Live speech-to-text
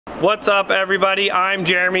What's up, everybody? I'm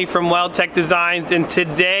Jeremy from Weldtec Designs, and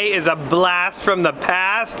today is a blast from the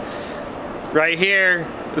past. Right here,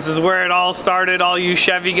 this is where it all started. All you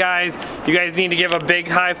Chevy guys, you guys need to give a big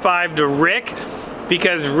high five to Rick,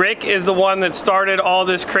 because Rick is the one that started all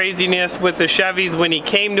this craziness with the Chevys when he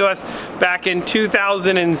came to us back in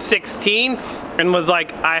 2016 and was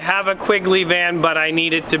like, I have a Quigley van, but I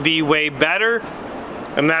need it to be way better.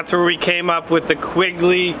 And that's where we came up with the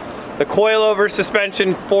Quigley, the coilover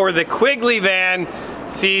suspension for the Quigley van.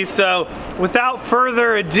 See, so without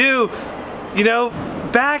further ado, you know,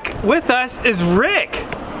 back with us is Rick.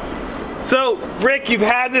 So Rick, you've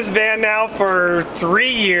had this van now for 3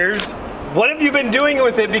 years. What have you been doing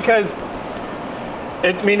with it? Because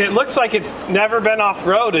it looks like it's never been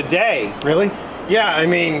off-road a day. Really? Yeah, I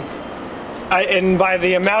mean, and by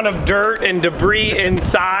the amount of dirt and debris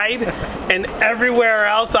inside and everywhere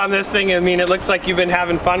else on this thing, I mean, it looks like you've been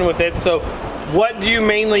having fun with it. So what do you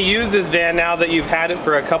mainly use this van now that you've had it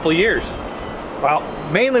for a couple years? Well,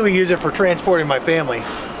 mainly we use it for transporting my family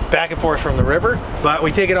back and forth from the river, but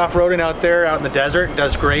we take it off-roading out there, out in the desert. It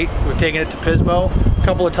does great. We've taken it to Pismo a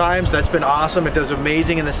couple of times. That's been awesome. It does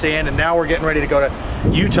amazing in the sand, and now we're getting ready to go to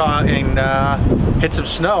Utah and hit some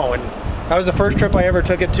snow. And that was the first trip I ever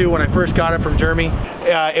took it to when I first got it from Jeremy.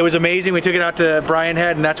 It was amazing. We took it out to Brian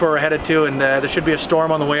Head, and that's where we're headed to, and there should be a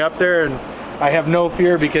storm on the way up there, and I have no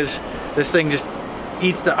fear because this thing just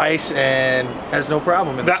eats the ice and has no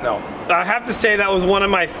problem in the snow. I have to say that was one of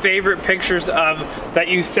my favorite pictures that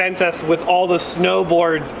you sent us, with all the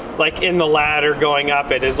snowboards like in the ladder going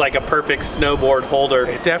up. It is like a perfect snowboard holder.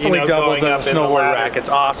 It definitely doubles as a snowboard rack. It's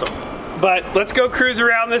awesome. But let's go cruise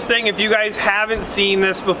around this thing. If you guys haven't seen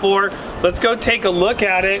this before, let's go take a look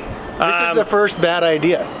at it. This is the first bad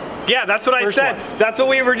idea. Yeah, that's what I said. That's what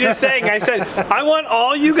we were just saying. I said, I want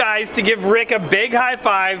all you guys to give Rick a big high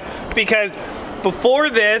five, because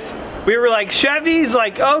before this, we were like, Chevy's,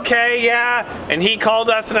 like, okay, yeah. And he called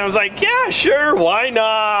us and I was like, yeah, sure, why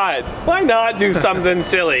not? Why not do something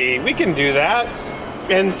silly? We can do that.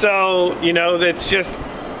 And so, you know, it's just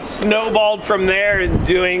snowballed from there, and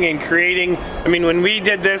doing and creating. I mean, when we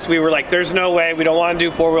did this, we were like, there's no way, we don't want to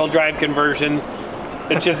do four-wheel drive conversions.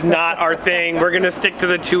 It's just not our thing. We're gonna stick to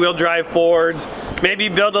the two-wheel drive Fords, maybe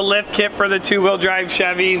build a lift kit for the two-wheel drive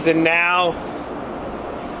Chevys, and now,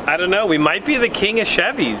 I don't know, we might be the king of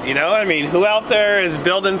Chevys, you know? I mean, who out there is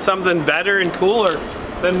building something better and cooler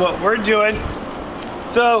than what we're doing?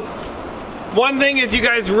 So, one thing is, you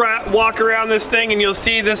guys walk around this thing and you'll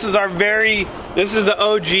see this is this is the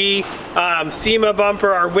OG SEMA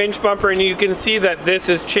bumper, our winch bumper, and you can see that this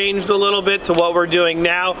has changed a little bit to what we're doing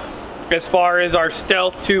now as far as our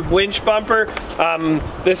stealth tube winch bumper.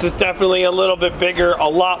 This is definitely a little bit bigger, a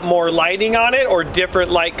lot more lighting on it, or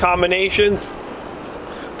different light combinations.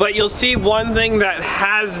 But you'll see one thing that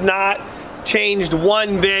has not changed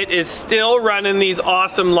one bit is still running these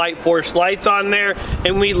awesome Light Force lights on there,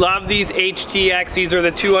 and we love these HTX. These are the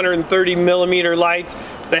 230 millimeter lights.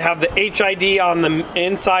 They have the HID on the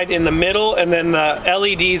inside in the middle, and then the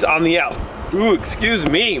LEDs on the out. Ooh, excuse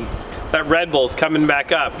me. That Red Bull's coming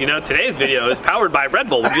back up. You know, today's video is powered by Red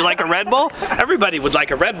Bull. Would you like a Red Bull? Everybody would like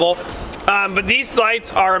a Red Bull. But these lights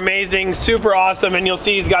are amazing, super awesome, and you'll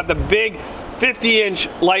see he's got the big 50-inch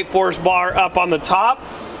Light Force bar up on the top,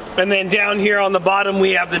 and then down here on the bottom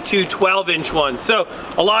we have the two 12-inch ones. So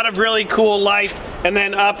a lot of really cool lights, and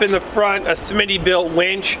then up in the front a Smitty built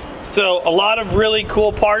winch. So a lot of really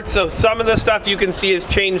cool parts. So some of the stuff you can see has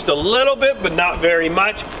changed a little bit, but not very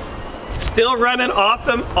much. Still running off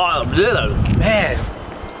them, man,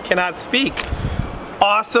 cannot speak.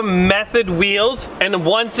 Awesome Method wheels, and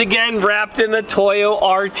once again wrapped in the Toyo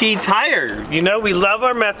RT tire. You know, we love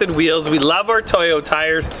our Method wheels, we love our Toyo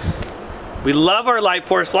tires, we love our Light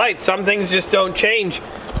Force lights. Some things just don't change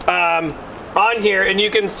on here, and you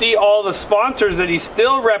can see all the sponsors that he's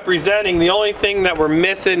still representing. The only thing that we're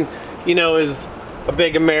missing, you know, is a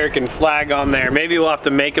big American flag on there. Maybe we'll have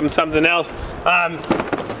to make him something else.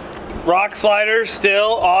 Rock sliders,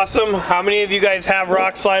 still awesome. How many of you guys have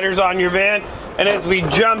rock sliders on your van? And as we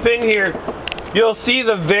jump in here, you'll see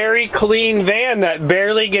the very clean van that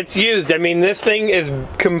barely gets used. I mean, this thing is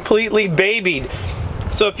completely babied.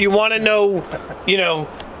 So if you want to know, you know,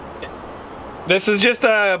 this is just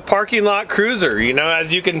a parking lot cruiser, you know,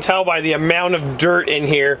 as you can tell by the amount of dirt in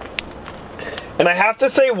here. And I have to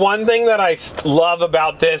say, one thing that I love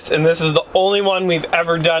about this, and this is the only one we've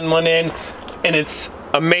ever done one in, and it's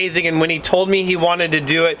amazing. And when he told me he wanted to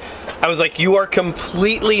do it, I was like, you are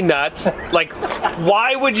completely nuts. Like,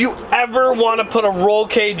 why would you ever want to put a roll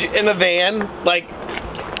cage in a van? Like,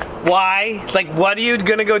 why? Like, what are you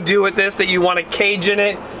gonna go do with this that you want a cage in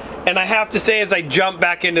it? And I have to say, as I jump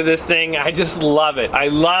back into this thing, I just love it. I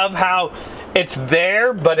love how it's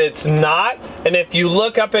there, but it's not. And if you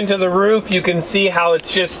look up into the roof, you can see how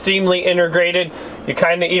it's just seamlessly integrated. You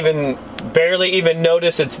kind of barely even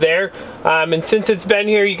notice it's there. And since it's been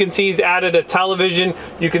here, you can see he's added a television.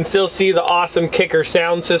 You can still see the awesome Kicker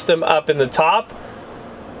sound system up in the top.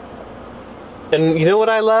 And you know what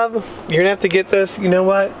I love? You're gonna have to get this. You know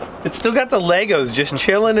what? It's still got the Legos just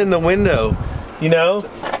chilling in the window. You know,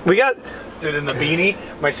 we got it in the beanie.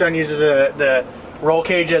 My son uses the roll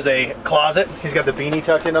cage as a closet. He's got the beanie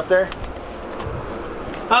tucked in up there.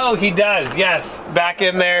 Oh, he does, yes. Back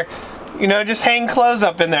in there, you know, just hang clothes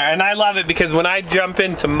up in there. And I love it because when I jump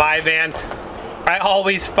into my van, I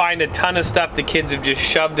always find a ton of stuff the kids have just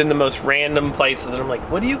shoved in the most random places. And I'm like,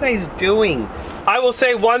 what are you guys doing? I will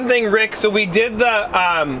say one thing, Rick. So we did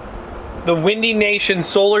the Windy Nation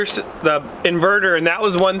solar, the inverter, and that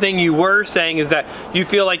was one thing you were saying is that you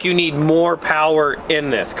feel like you need more power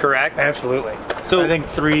in this, correct? Absolutely. So I think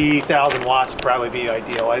 3,000 watts would probably be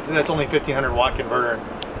ideal. That's only 1,500 watt converter.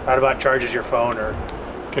 That about charges your phone or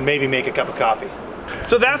can maybe make a cup of coffee.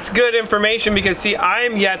 So that's good information because see, I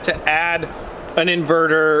am yet to add an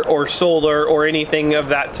inverter or solar or anything of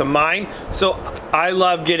that to mine. So I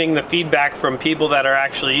love getting the feedback from people that are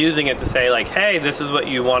actually using it to say like, hey, this is what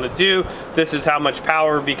you want to do. This is how much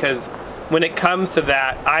power, because when it comes to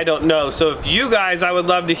that, I don't know. So if you guys, I would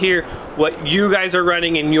love to hear what you guys are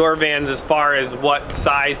running in your vans as far as what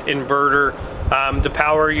size inverter to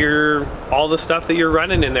power all the stuff that you're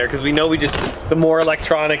running in there, because we know the more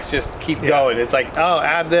electronics just keep going. It's like, oh,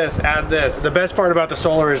 add this, add this. The best part about the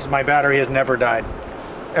solar is my battery has never died,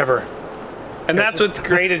 ever. And that's what's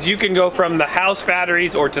great is you can go from the house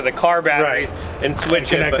batteries or to the car batteries and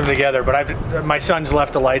switch and connect them together. But my son's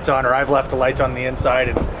left the lights on, or I've left the lights on the inside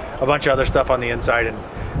and a bunch of other stuff on the inside.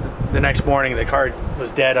 And the next morning the car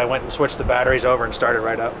was dead. I went and switched the batteries over and started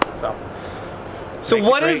right up. So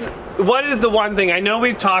what is the one thing, I know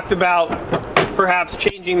we've talked about perhaps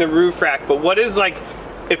changing the roof rack, but what is, like,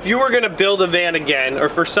 if you were going to build a van again, or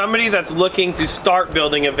for somebody that's looking to start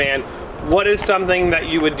building a van, what is something that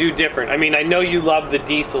you would do different? I mean, I know you love the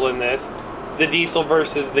diesel in this. The diesel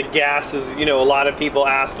versus the gas is, you know, a lot of people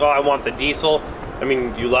ask, oh, I want the diesel. I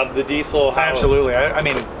mean, you love the diesel? Absolutely. I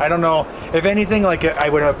mean, I don't know. If anything, like, I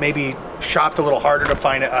would have maybe shopped a little harder to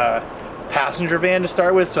find a passenger van to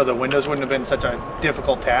start with, so the windows wouldn't have been such a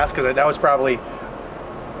difficult task, because that was probably,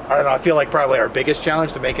 I don't know, I feel like probably our biggest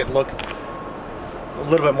challenge, to make it look a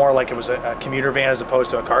little bit more like it was a commuter van as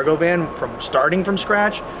opposed to a cargo van from starting from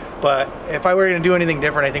scratch. But if I were going to do anything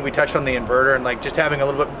different, I think we touched on the inverter and like just having a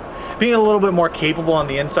little bit, being a little bit more capable on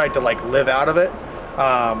the inside to like live out of it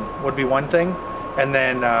would be one thing. And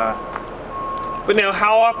then but now,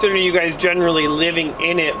 how often are you guys generally living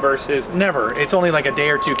in it versus? Never. It's only like a day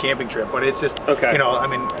or two camping trip, but it's just, you know, I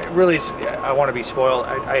mean, really, I want to be spoiled.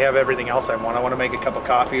 I have everything else I want. I want to make a cup of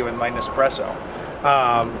coffee with my Nespresso.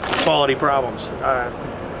 Quality problems.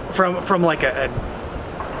 From like an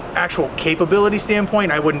actual capability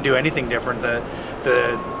standpoint, I wouldn't do anything different.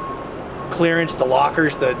 The clearance, the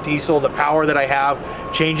lockers, the diesel, the power that I have,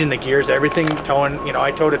 changing the gears, everything, towing, you know,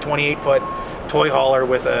 I towed a 28-foot toy hauler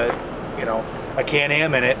with a, you know, a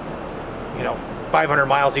Can-Am in it, you know, 500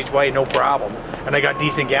 miles each way, no problem. And I got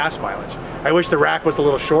decent gas mileage. I wish the rack was a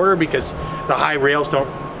little shorter because the high rails don't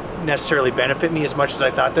necessarily benefit me as much as I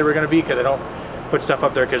thought they were going to be, because I don't put stuff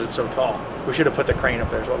up there because it's so tall. We should have put the crane up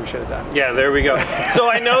there is what we should have done. Yeah, there we go. So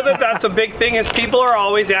I know that that's a big thing, is people are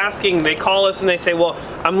always asking, they call us and they say, well,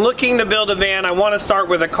 I'm looking to build a van, I want to start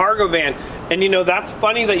with a cargo van. And you know, that's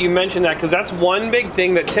funny that you mentioned that, because that's one big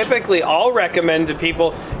thing that typically I'll recommend to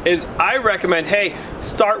people is I recommend, hey,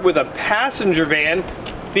 start with a passenger van,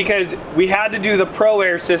 because we had to do the Pro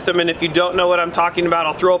Air system, and if you don't know what I'm talking about,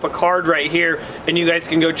 I'll throw up a card right here and you guys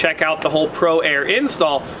can go check out the whole Pro Air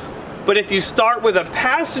install. But if you start with a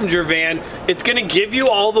passenger van, it's going to give you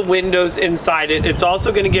all the windows inside it. It's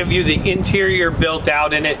also going to give you the interior built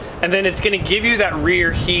out in it. And then it's going to give you that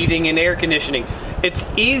rear heating and air conditioning. It's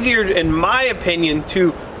easier, in my opinion,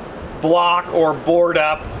 to block or board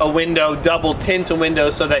up a window, double tint a window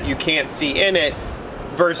so that you can't see in it,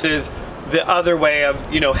 versus the other way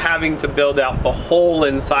of, you know, having to build out the whole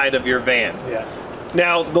inside of your van. Yeah.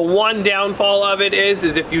 Now, the one downfall of it is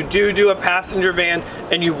if you do a passenger van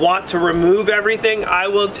and you want to remove everything, I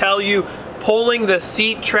will tell you, pulling the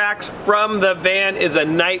seat tracks from the van is a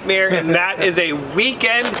nightmare, and that is a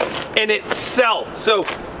weekend in itself. So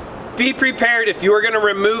be prepared. If you are going to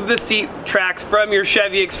remove the seat tracks from your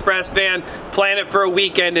Chevy Express van, plan it for a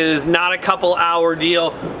weekend. It is not a couple-hour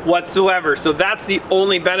deal whatsoever. So that's the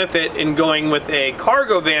only benefit in going with a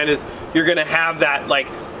cargo van, is you're going to have that like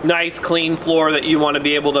nice clean floor that you want to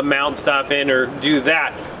be able to mount stuff in or do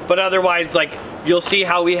that. But otherwise, like, you'll see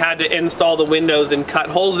how we had to install the windows and cut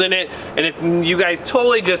holes in it. And if you guys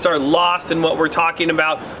totally just are lost in what we're talking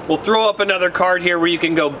about, we'll throw up another card here where you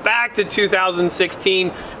can go back to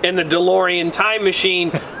 2016 in the DeLorean time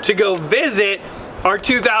machine to go visit our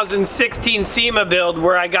 2016 SEMA build,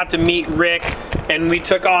 where I got to meet Rick and we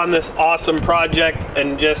took on this awesome project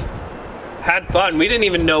and just had fun. We didn't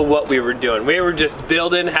even know what we were doing. We were just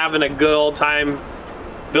building, having a good old time,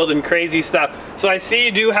 building crazy stuff. So I see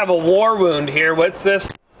you do have a war wound here. What's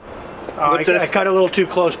this? I cut a little too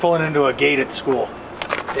close pulling into a gate at school.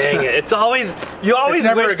 Dang it. It's always, you always it's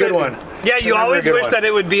never wish a good that, one. Yeah, you always wish that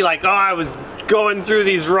it would be like, oh, I was going through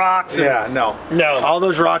these rocks. And, yeah, no. All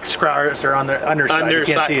those rock scars are on the underside. You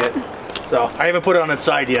can't see it. So I haven't put it on its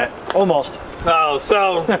side yet. Almost. Oh,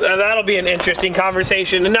 so that'll be an interesting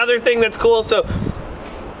conversation. Another thing that's cool, so,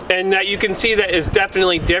 and that you can see that is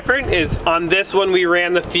definitely different, is on this one we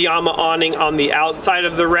ran the Fiamma awning on the outside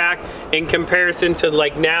of the rack in comparison to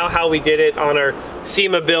like now how we did it on our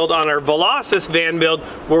SEMA build, on our Velocis van build,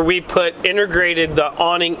 where we integrated the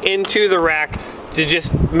awning into the rack to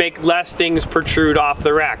just make less things protrude off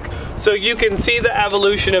the rack. So you can see the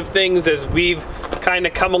evolution of things as we've kind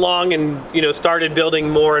of come along and, you know, started building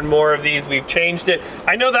more and more of these. We've changed it.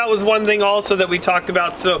 I know that was one thing also that we talked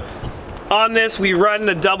about. So on this, we run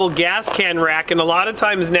the double gas can rack, and a lot of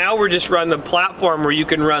times now we're just running the platform where you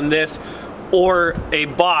can run this or a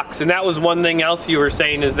box. And that was one thing else you were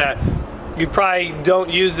saying, is that you probably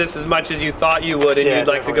don't use this as much as you thought you would, and you'd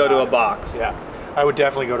like to go to a box. Yeah, I would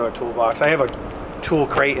definitely go to a toolbox. I have a tool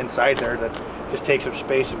crate inside there that just takes up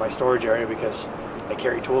space in my storage area because I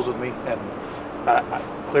carry tools with me, and I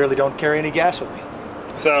clearly don't carry any gas with me.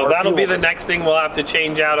 So that'll be the next thing we'll have to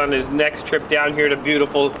change out on his next trip down here to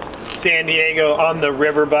beautiful San Diego on the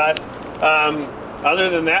river bus.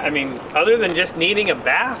 Other than that, I mean, other than just needing a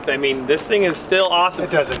bath, I mean, this thing is still awesome.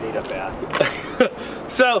 It doesn't need a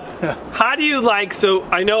bath. So how do you like, so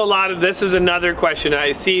I know a lot of this is another question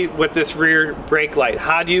I see with this rear brake light.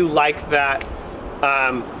 How do you like that,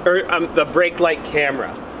 the brake light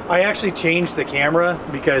camera? I actually changed the camera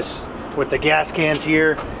because with the gas cans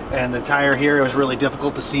here and the tire here, it was really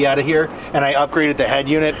difficult to see out of here. And I upgraded the head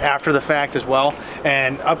unit after the fact as well.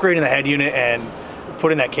 And upgrading the head unit and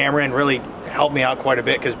putting that camera in really helped me out quite a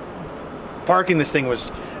bit, because parking this thing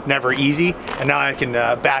was never easy, and now I can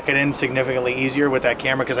back it in significantly easier with that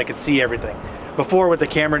camera because I could see everything. Before, with the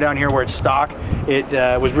camera down here where it's stock, it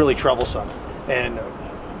was really troublesome and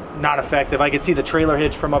not effective. I could see the trailer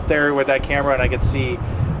hitch from up there with that camera, and I could see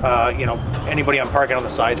you know, anybody I'm parking on the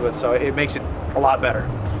sides with, so it makes it a lot better.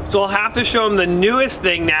 So I'll have to show them the newest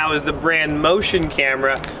thing now is the brand motion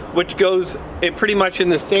camera, which goes pretty much in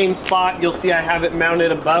the same spot. You'll see I have it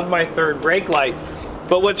mounted above my third brake light.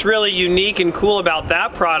 But what's really unique and cool about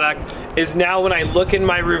that product is now when I look in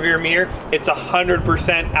my rearview mirror, it's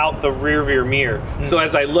 100% out the rearview mirror. Mm-hmm. So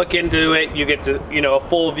as I look into it, you get to, you know, a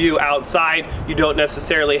full view outside. You don't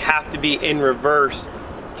necessarily have to be in reverse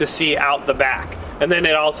to see out the back. And then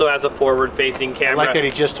it also has a forward-facing camera. I like that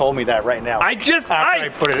he just told me that right now. I just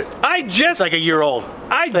it's like a year old.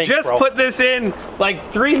 Thanks, bro. Put this in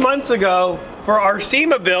like 3 months ago for our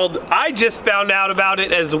SEMA build. I just found out about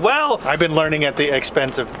it as well. I've been learning at the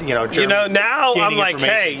expense of, you know, you know, now I'm like,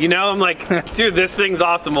 hey, you know, I'm like, dude, this thing's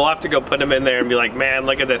awesome. We'll have to go put them in there and be like, man,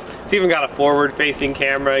 look at this. It's even got a forward-facing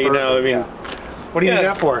camera. You know, I mean, yeah. What do you need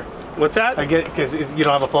that for? What's that? I get, because you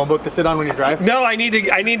don't have a phone book to sit on when you drive? No, I need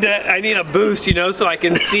a boost, you know, so I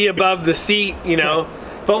can see above the seat, you know.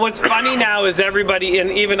 But what's funny now is everybody,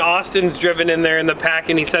 and even Austin's driven in there in the pack,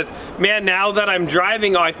 and he says, man, now that I'm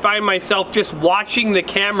driving, I find myself just watching the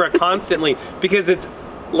camera constantly because it's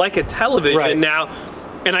like a television now.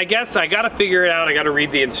 And I guess I gotta figure it out. I gotta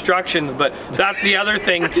read the instructions, but that's the other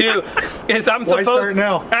thing too, is I'm supposed. Why start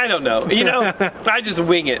now? I don't know. You know, I just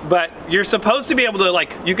wing it. But you're supposed to be able to,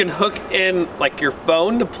 like, you can hook in like your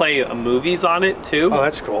phone to play movies on it too. Oh,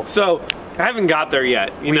 that's cool. So I haven't got there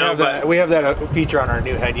yet. You know, but we have that feature on our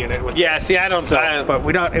new head unit. With see, I don't. But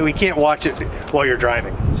we can't watch it while you're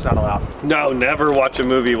driving. It's not allowed. No, never watch a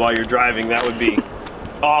movie while you're driving. That would be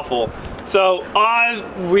awful. So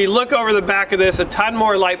we look over the back of this, a ton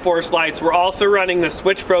more Light Force lights. We're also running the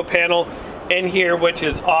Switch Pro panel in here, which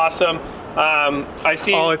is awesome. I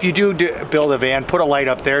see. Oh, if you do build a van, put a light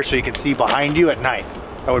up there so you can see behind you at night.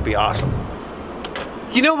 That would be awesome.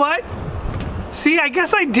 You know what? See, I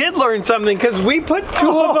guess I did learn something because we put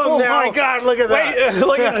two of them now. Oh my God, look at that. Wait,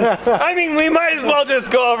 look at that. I mean, we might as well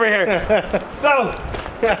just go over here. So,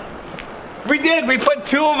 we put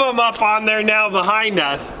two of them up on there now behind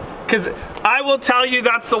us. Because I will tell you,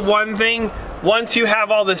 that's the one thing once you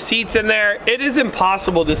have all the seats in there, it is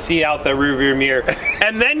impossible to see out the rearview mirror.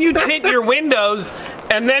 And then you tint your windows,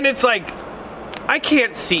 and then it's like, I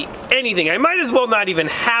can't see anything. I might as well not even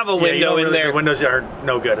have a window in there. The windows are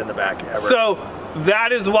no good in the back ever. So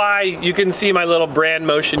that is why you can see my little brand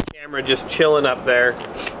motion camera just chilling up there.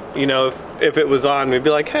 You know, if it was on, we'd be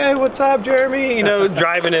like, hey, what's up, Jeremy? You know,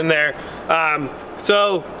 driving in there.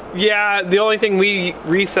 So yeah, the only thing we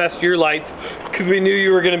recessed your lights because we knew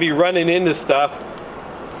you were going to be running into stuff.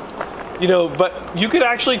 You know, but you could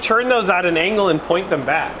actually turn those at an angle and point them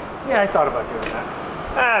back. Yeah, I thought about doing that.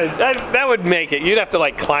 That would make it. You'd have to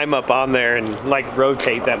like climb up on there and like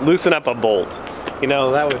rotate them, loosen up a bolt. You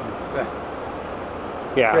know, that would.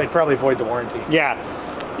 Yeah. I'd probably void the warranty. Yeah.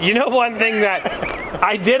 You know, one thing that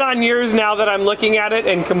I did on yours now that I'm looking at it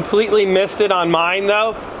and completely missed it on mine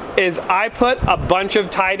though, is I put a bunch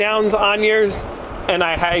of tie downs on yours and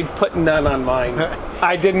I put none on mine.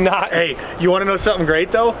 I did not. Hey, you want to know something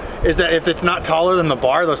great though? Is that if it's not taller than the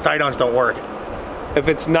bar, those tie downs don't work. If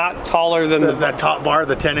it's not taller than that top bar,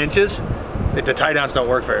 the 10 inches, the tie downs don't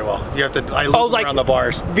work very well. You have to loop around the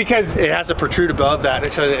bars because it has to protrude above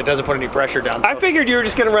that so it doesn't put any pressure down. I figured you were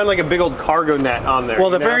just gonna run like a big old cargo net on there. Well,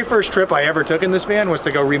 the very first trip I ever took in this van was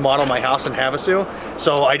to go remodel my house in Havasu.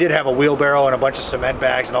 So I did have a wheelbarrow and a bunch of cement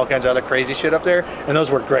bags and all kinds of other crazy shit up there, and those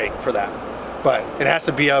work great for that. But it has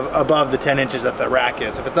to be above the 10 inches that the rack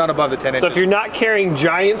is. If it's not above the 10 inches. So if you're not carrying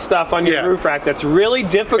giant stuff on your roof rack, that's really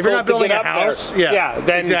difficult. If you're not building to get a up house,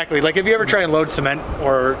 then exactly. Like if you ever try and load cement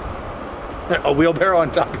or a wheelbarrow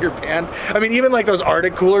on top of your van. I mean, even like those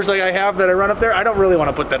Arctic coolers like I have that I run up there, I don't really want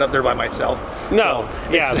to put that up there by myself. No,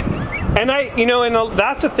 so yeah. And and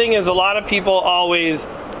that's the thing is a lot of people always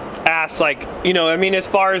ask like, I mean, as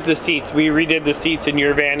far as the seats, we redid the seats in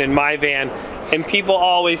your van and my van, and people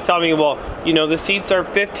always tell me, well, the seats are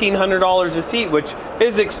 $1,500 a seat, which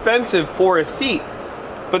is expensive for a seat.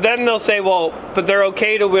 But then they'll say, well, but they're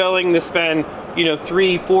okay to willing to spend,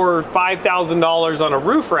 $3,000, $4,000, $5,000 on a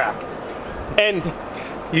roof rack. And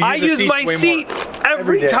I use my seat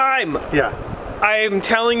every time. Yeah. I am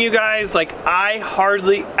telling you guys, like, I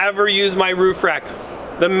hardly ever use my roof rack.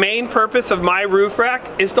 The main purpose of my roof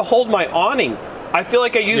rack is to hold my awning. I feel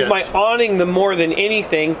like I use my awning the more than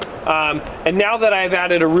anything. And now that I've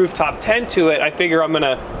added a rooftop tent to it, I figure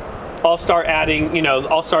I'll start adding,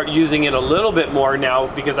 I'll start using it a little bit more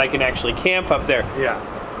now because I can actually camp up there. Yeah.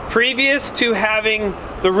 Previous to having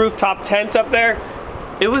the rooftop tent up there,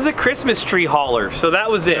 it was a Christmas tree hauler, so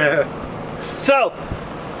that was it. So,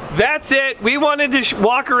 that's it. We wanted to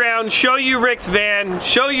walk around, show you Rick's van,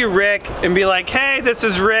 show you Rick, and be like, hey, this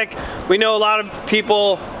is Rick. We know a lot of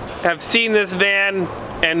people have seen this van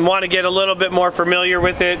and want to get a little bit more familiar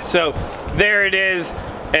with it, so there it is.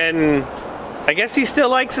 And I guess he still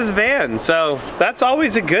likes his van, so that's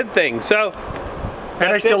always a good thing. So,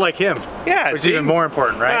 and I still like him. Yeah, which is even more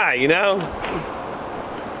important, right? Yeah,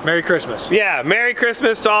 Merry Christmas. Yeah, Merry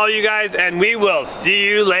Christmas to all you guys, and we will see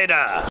you later.